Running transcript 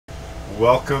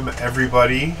Welcome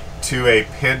everybody to a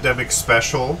pandemic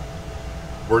special.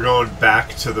 We're going back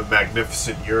to the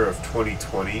magnificent year of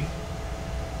 2020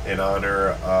 in honor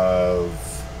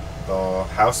of the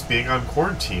house being on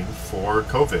quarantine for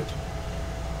COVID.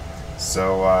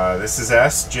 So this is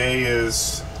S. Jay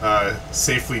is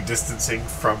safely distancing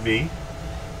from me.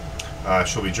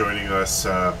 She'll be joining us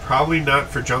probably not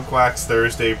for Junk Wax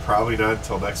Thursday, probably not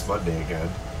until next Monday again.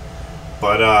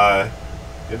 But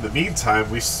in the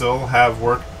meantime, we still have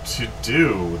work to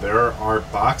do. There are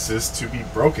boxes to be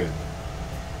broken.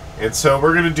 And so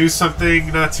we're going to do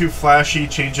something not too flashy,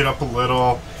 change it up a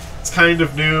little. It's kind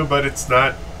of new, but it's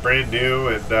not brand new.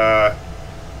 And I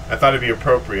thought it'd be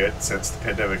appropriate, since the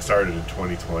pandemic started in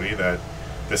 2020, that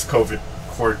this COVID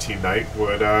quarantine night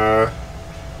would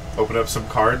open up some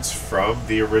cards from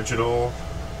the original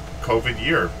COVID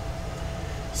year.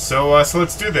 So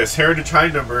let's do this. Heritage High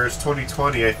Numbers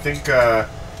 2020. I think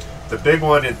the big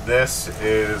one in this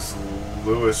is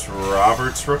Lewis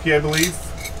Roberts rookie, I believe.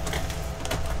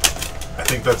 I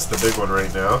think that's the big one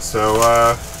right now. So,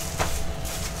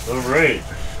 alright.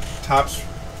 Topps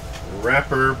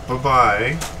wrapper,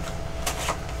 bye-bye.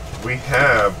 We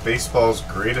have baseball's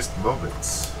greatest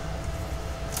moments.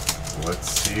 Let's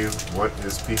see what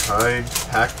is behind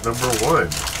pack number 1.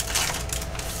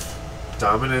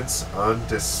 Dominance on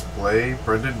display.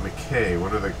 Brendan McKay,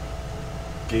 one of the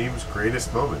game's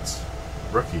greatest moments.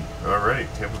 Rookie.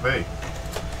 Alright, Tampa Bay.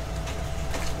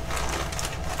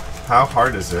 How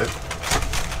hard is it?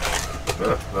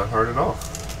 Not hard at all.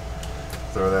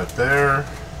 Throw that there.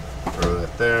 Throw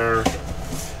that there.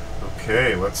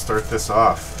 Okay, let's start this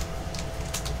off.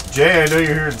 Jay, I know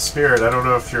you're here in spirit. I don't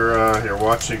know if you're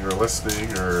watching or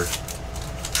listening or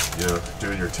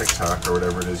doing your TikTok or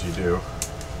whatever it is you do.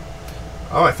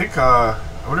 Oh, I think I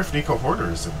wonder if Nico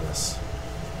Hoerner is in this.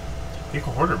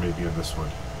 Nico Hoerner may be in this one.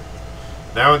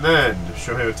 Now and then,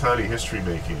 Shohei Ohtani history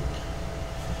making.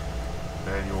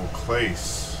 Manuel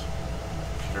Clace.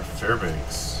 Peter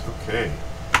Fairbanks. Okay.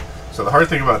 So the hard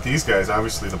thing about these guys,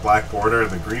 obviously the black border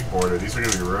and the green border, these are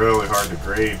going to be really hard to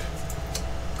grade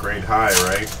high,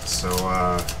 right? So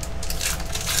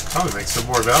probably makes them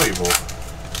more valuable.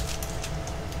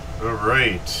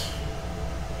 Alright.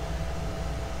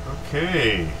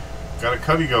 Okay. Got a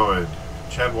cubby going.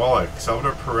 Chad Wallach,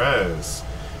 Salvador Perez,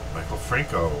 Michael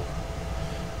Franco,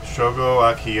 Shogo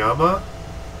Akiyama.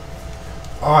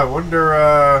 Oh, I wonder,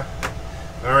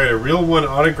 alright, a real one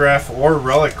autograph or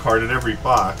relic card in every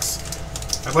box.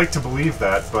 I'd like to believe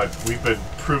that, but we've been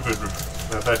proven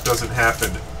that that doesn't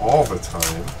happen all the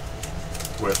time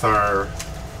with our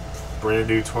brand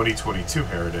new 2022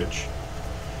 Heritage.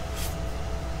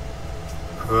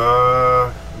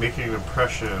 Making an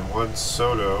impression. Juan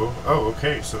Soto. Oh,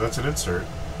 okay, so that's an insert.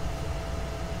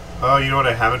 Oh, you know what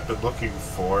I haven't been looking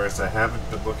for is I haven't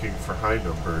been looking for high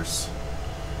numbers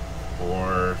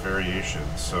or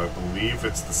variations. So I believe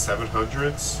it's the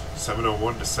 700s,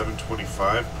 701 to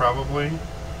 725 probably.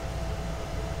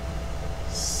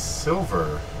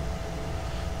 Silver.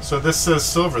 So this says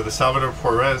silver. The Salvador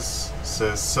Perez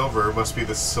says silver. Must be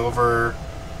the silver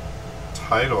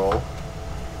title.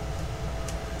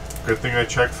 Good thing I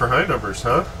checked for high numbers,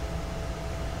 huh?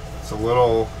 It's a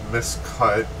little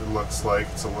miscut. It looks like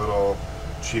it's a little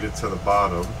cheated to the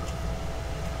bottom.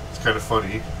 It's kind of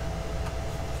funny.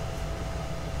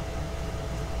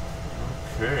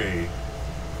 Okay.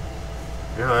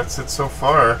 Yeah, that's it so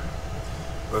far.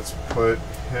 Let's put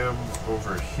him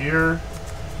over here.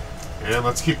 And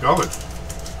let's keep going.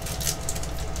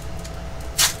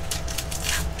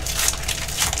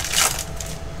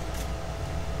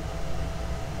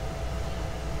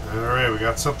 Alright, we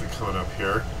got something coming up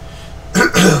here.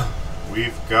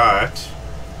 We've got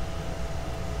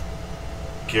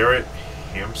Garrett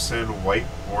Hampson white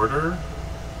border.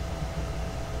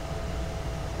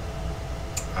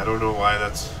 I don't know why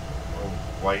that's a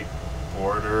white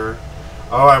border.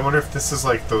 Oh, I wonder if this is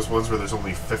like those ones where there's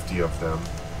only 50 of them.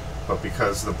 But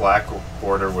because the black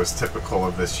border was typical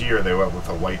of this year, they went with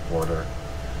a white border.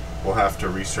 We'll have to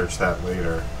research that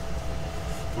later.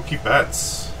 Mookie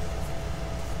Betts.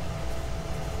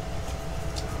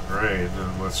 Alright, and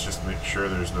then let's just make sure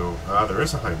there's no... Ah, there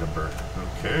is a high number.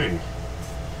 Okay.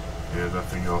 And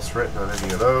nothing else written on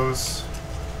any of those.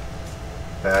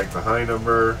 Bag the high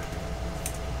number.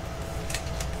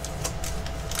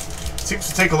 Seems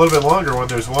to take a little bit longer when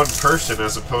there's one person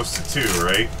as opposed to two,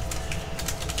 right?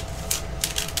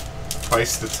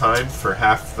 Twice the time for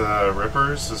half the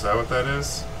rippers, is that what that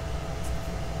is?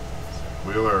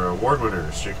 Wheeler award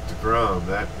winners, Jacob deGrom,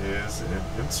 that is an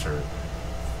insert.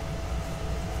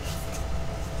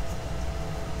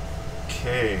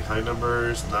 Okay, high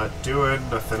numbers, not doing,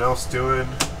 nothing else doing.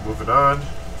 moving on.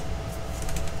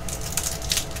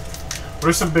 What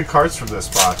are some big cards from this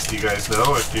box? Do you guys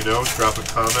know? If you know, drop a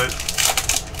comment.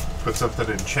 Put something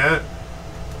in chat.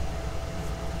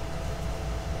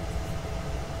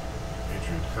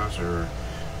 Adrian Hauser,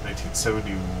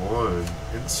 1971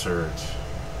 insert.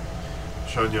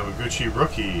 Sean Yamaguchi,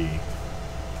 rookie.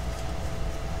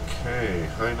 Okay,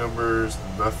 high numbers,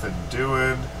 nothing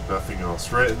doing, nothing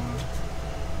else written.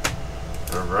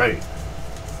 Alright.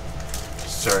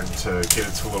 Starting to get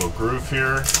into a little groove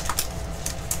here.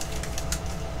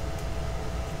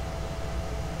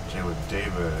 Jalen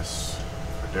Davis,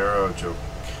 Cordero, Joe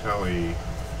Kelly.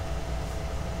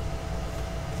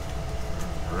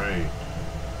 Alright.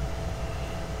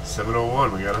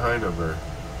 701, we got a high number.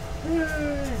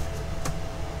 Yay!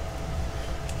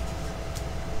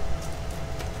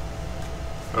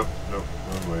 Oh, no,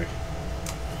 wrong way.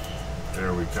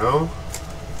 There we go.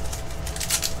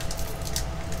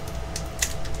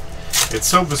 It's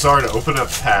so bizarre to open up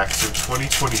packs in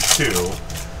 2022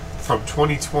 from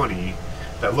 2020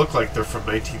 that look like they're from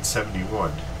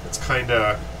 1971. It's kind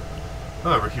of...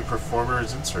 Oh, rookie performer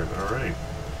is insert. Alright.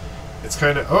 It's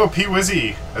kind of... Oh, P.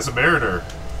 Wizzy as a Mariner.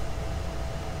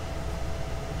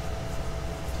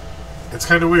 It's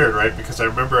kind of weird, right? Because I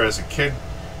remember as a kid,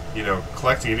 you know,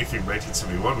 collecting anything from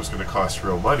 1971 was going to cost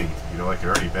real money. You know, like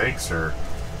Ernie Banks or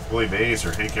Willie Mays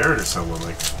or Hank Aaron or someone.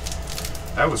 Like,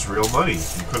 that was real money.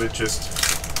 You couldn't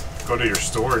just go to your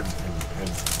store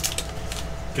and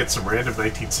get some random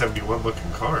 1971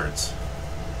 looking cards.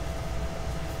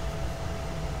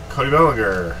 Cody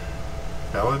Bellinger.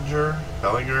 Bellinger.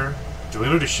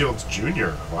 Delino DeShields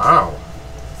Jr. Wow.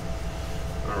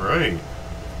 Alright.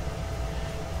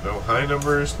 No high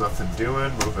numbers, nothing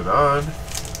doing. Moving on.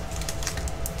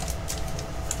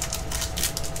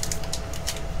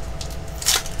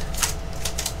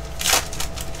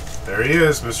 There he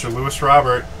is, Mr. Lewis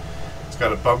Robert. It's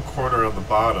got a bump corner on the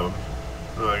bottom.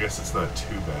 Oh, I guess it's not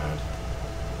too bad.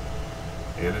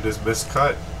 And it is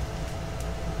miscut.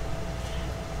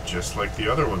 Just like the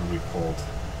other one we pulled.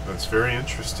 That's very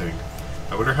interesting.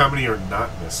 I wonder how many are not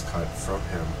miscut from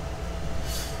him.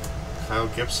 Kyle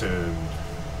Gibson.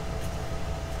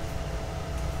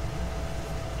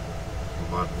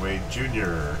 Lamont Wade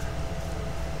Jr.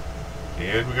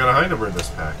 And we got a high number in this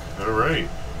pack. Alright.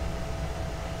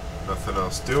 Nothing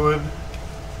else doing.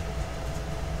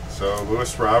 So,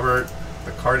 Lewis Robert,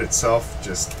 the card itself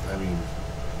just, I mean,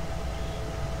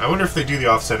 I wonder if they do the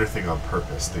off-center thing on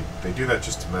purpose. They do that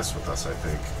just to mess with us, I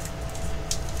think.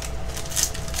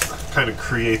 Kind of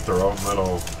create their own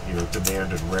little, you know,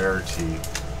 demand and rarity.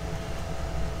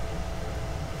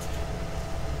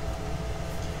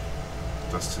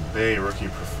 Dustin Bay, rookie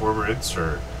performer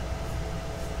insert.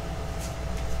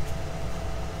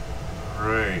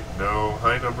 Alright, no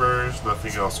high numbers,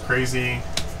 nothing else crazy.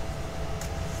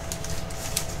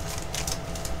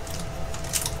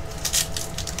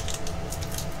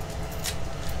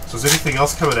 So is anything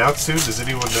else coming out soon? Does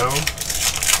anyone know?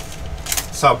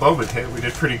 Saw Bowman hit. We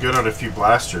did pretty good on a few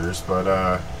blasters,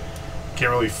 but can't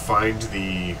really find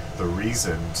the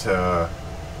reason to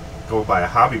go and buy a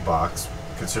hobby box,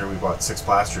 considering we bought 6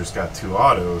 blasters, got 2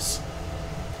 autos.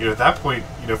 You know, at that point,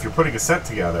 you know, if you're putting a set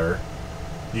together,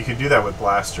 you can do that with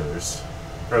blasters,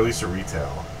 or at least a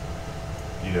retail.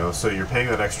 You know, so you're paying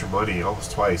that extra money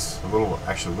almost twice,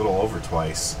 actually a little over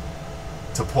twice,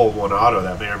 to pull one auto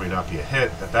that may or may not be a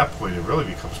hit. At that point, it really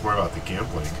becomes more about the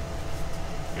gambling.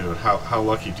 You know, how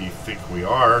lucky do you think we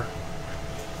are?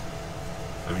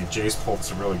 I mean, Jay's pulled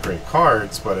some really great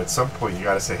cards, but at some point you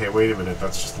got to say, hey, wait a minute,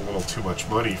 that's just a little too much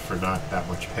money for not that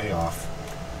much payoff.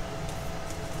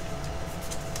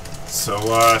 So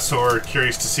we're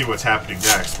curious to see what's happening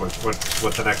next, what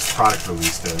the next product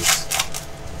release is,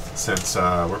 since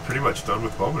we're pretty much done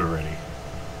with Bowman already.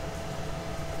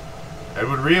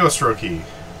 Edwin Rios rookie.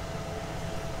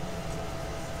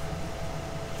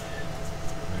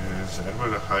 Is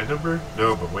Edwin a high number?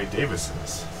 No, but Wade Davis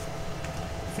is.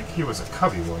 I think he was a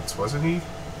Cubby once, wasn't he?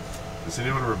 Does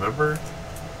anyone remember?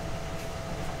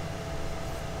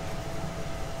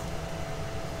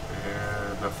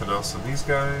 And nothing else on these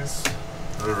guys.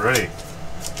 Alright.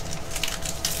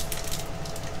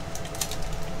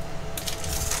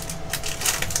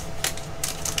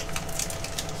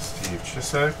 Steve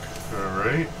Chisek.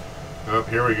 Alright. Oh,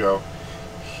 here we go.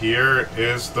 Here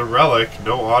is the relic.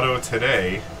 No auto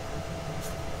today.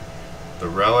 The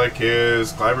relic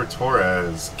is Gleyber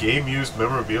Torres. Game used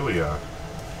memorabilia.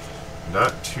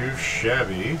 Not too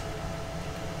shabby.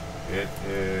 It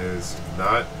is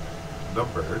not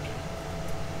numbered.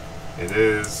 It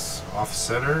is off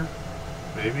center,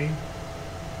 maybe.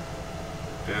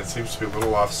 Yeah, it seems to be a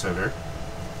little off center.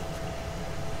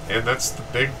 And that's the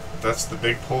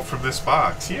big pull from this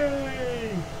box.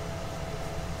 Yay!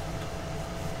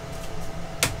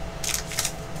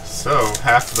 So,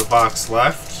 half of the box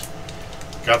left.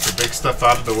 Got the big stuff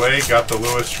out of the way. Got the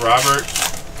Luis Robert.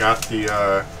 Got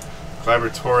the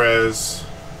Gleyber Torres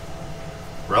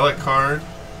relic card.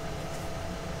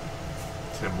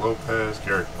 Tim Lopez,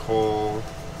 Garrett Cole.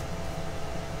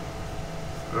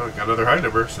 Oh, got another high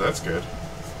number, so that's good.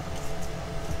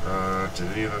 Did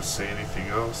any of those say anything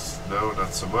else? No,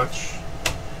 not so much.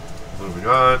 Moving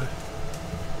on.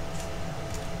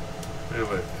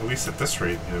 At least at this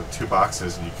rate, you know, 2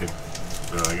 boxes and you could,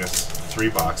 I guess 3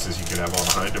 boxes, you could have all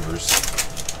the high numbers.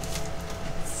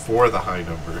 For the high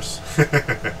numbers.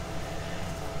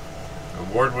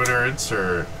 Award winner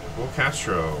insert. Will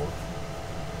Castro.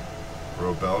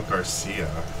 Robel Garcia.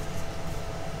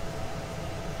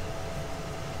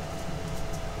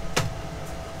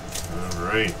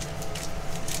 Alright.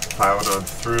 Piling on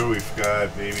through. We've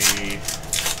got maybe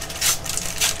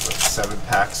 7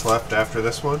 packs left after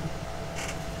this one.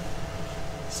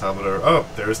 Salvador. Oh,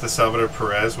 there's the Salvador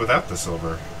Perez without the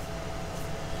silver.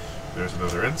 There's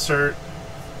another insert.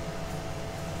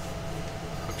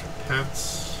 Hunter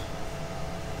Pence.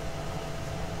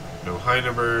 No high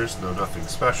numbers, no nothing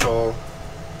special.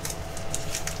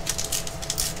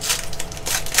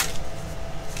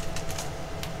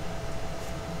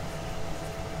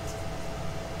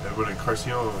 Edwin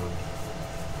Encarnacion.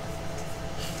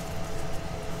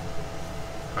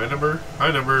 High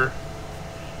number,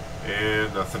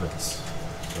 and nothing else.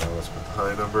 So let's put the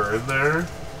high number in there.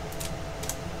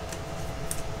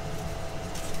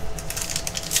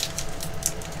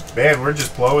 Man, we're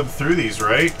just blowing through these,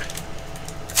 right?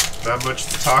 Not much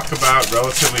to talk about.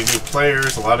 Relatively new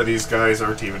players. A lot of these guys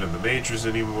aren't even in the majors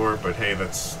anymore, but hey,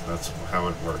 that's how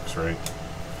it works, right?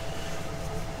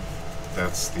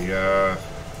 That's the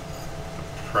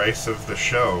price of the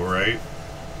show, right?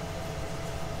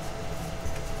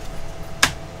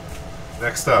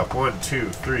 Next up, 1, 2,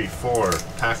 3, 4.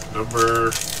 Pack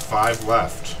number 5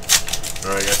 left.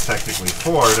 Or I guess technically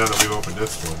 4 now that we've opened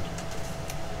this one.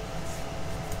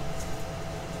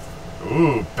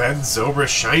 Ooh, Ben Zobrist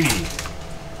shiny.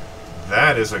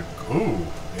 That is a ooh,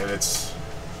 and it's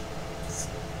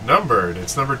numbered.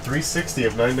 It's numbered 360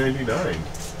 of 999.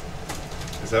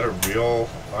 Is that a real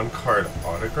on-card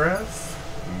autograph?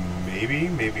 Maybe,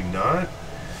 maybe not.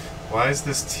 Why is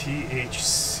this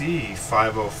THC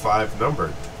 505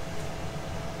 numbered?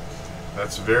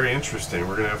 That's very interesting.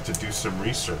 We're gonna have to do some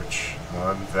research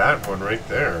on that one right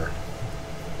there.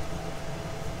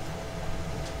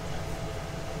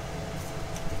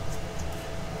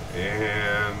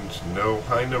 And no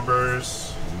high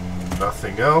numbers,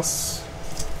 nothing else.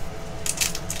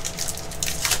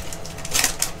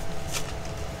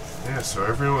 Yeah, so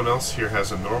everyone else here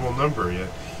has a normal number, yet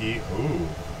ooh.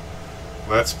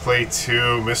 Let's play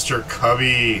 2, Mr.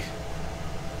 Cubby.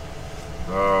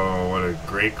 Oh, what a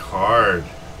great card.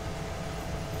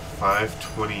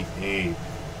 528.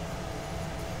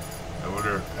 I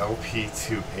wonder,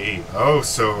 LP28. Oh,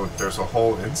 so there's a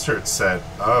whole insert set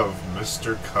of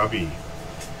Mr. Cubby.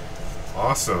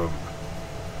 Awesome.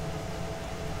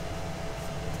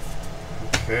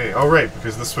 Okay. Oh, right,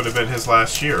 because this would have been his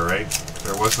last year, right?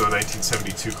 There was no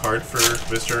 1972 card for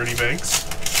Mr. Ernie Banks.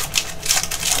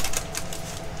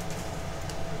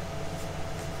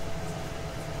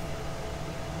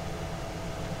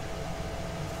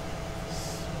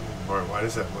 Why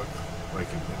does that look like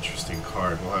an interesting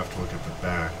card? We'll have to look at the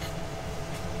back.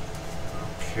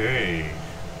 Okay.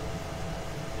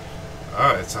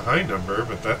 Ah, it's a high number,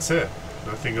 but that's it.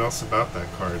 Nothing else about that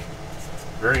card.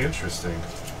 Very interesting.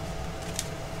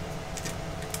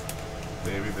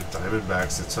 Maybe the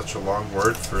Diamondbacks, it's such a long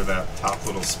word for that top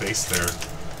little space there.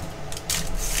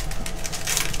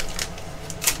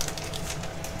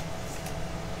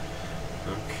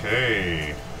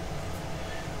 Okay.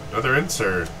 Another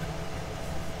insert.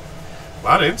 A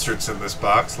lot of inserts in this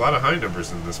box, a lot of high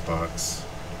numbers in this box.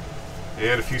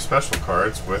 And a few special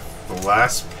cards with the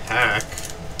last pack.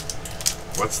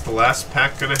 What's the last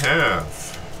pack gonna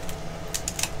have?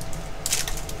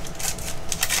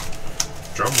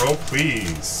 Drum roll,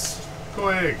 please. Go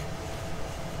egg.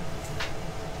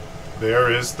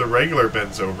 There is the regular Ben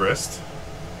Zobrist.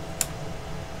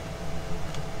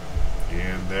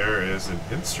 And there is an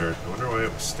insert. I wonder why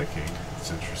it was sticking.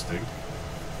 It's interesting.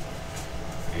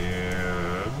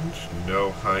 And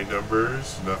no high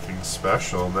numbers, nothing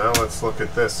special. Now let's look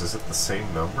at this. Is it the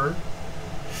same number?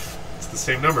 It's the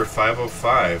same number,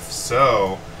 505.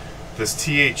 So this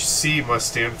THC must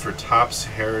stand for Topps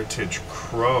Heritage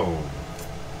Chrome.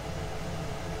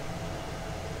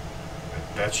 I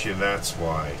Bet you that's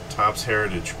why. Topps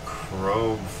Heritage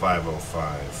Chrome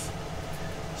 505.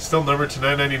 Still numbered to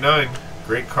 999.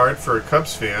 Great card for a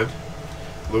Cubs fan.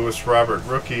 Lewis Robert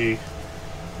rookie.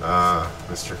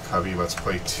 Mr. Cubby, let's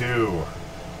play 2.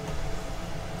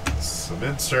 Some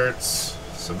inserts.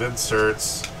 Some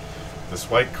inserts. This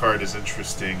white card is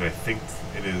interesting. I think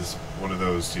it is one of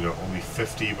those, you know, only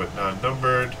 50 but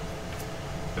non-numbered.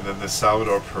 And then this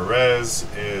Salvador Perez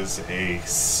is a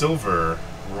silver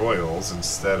Royals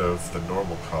instead of the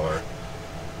normal color.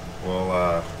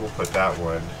 We'll put that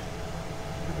one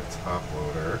in the top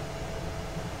loader.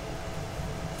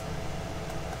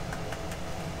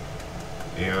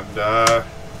 And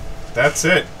that's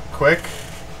it. Quick,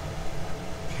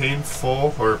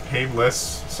 painful, or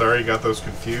painless. Sorry, got those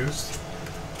confused.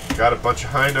 Got a bunch of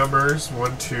high numbers.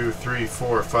 1, 2, 3,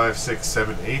 4, 5, 6,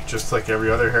 7, 8, just like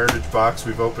every other Heritage box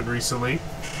we've opened recently.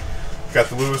 Got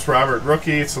the Lewis Robert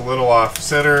rookie. It's a little off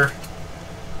center.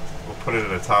 We'll put it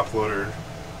in a top loader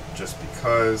just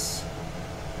because.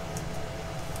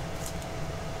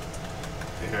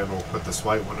 And we'll put this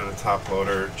white one in a top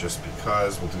loader just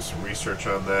because. We'll do some research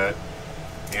on that.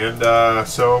 And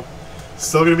so,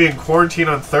 still going to be in quarantine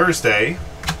on Thursday.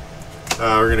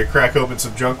 We're going to crack open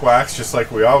some junk wax just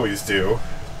like we always do.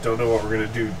 Don't know what we're going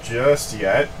to do just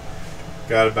yet.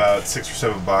 Got about 6 or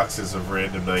 7 boxes of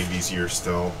random 90s here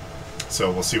still. So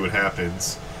we'll see what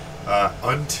happens.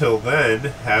 Until then,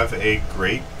 have a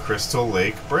great Crystal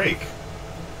Lake break.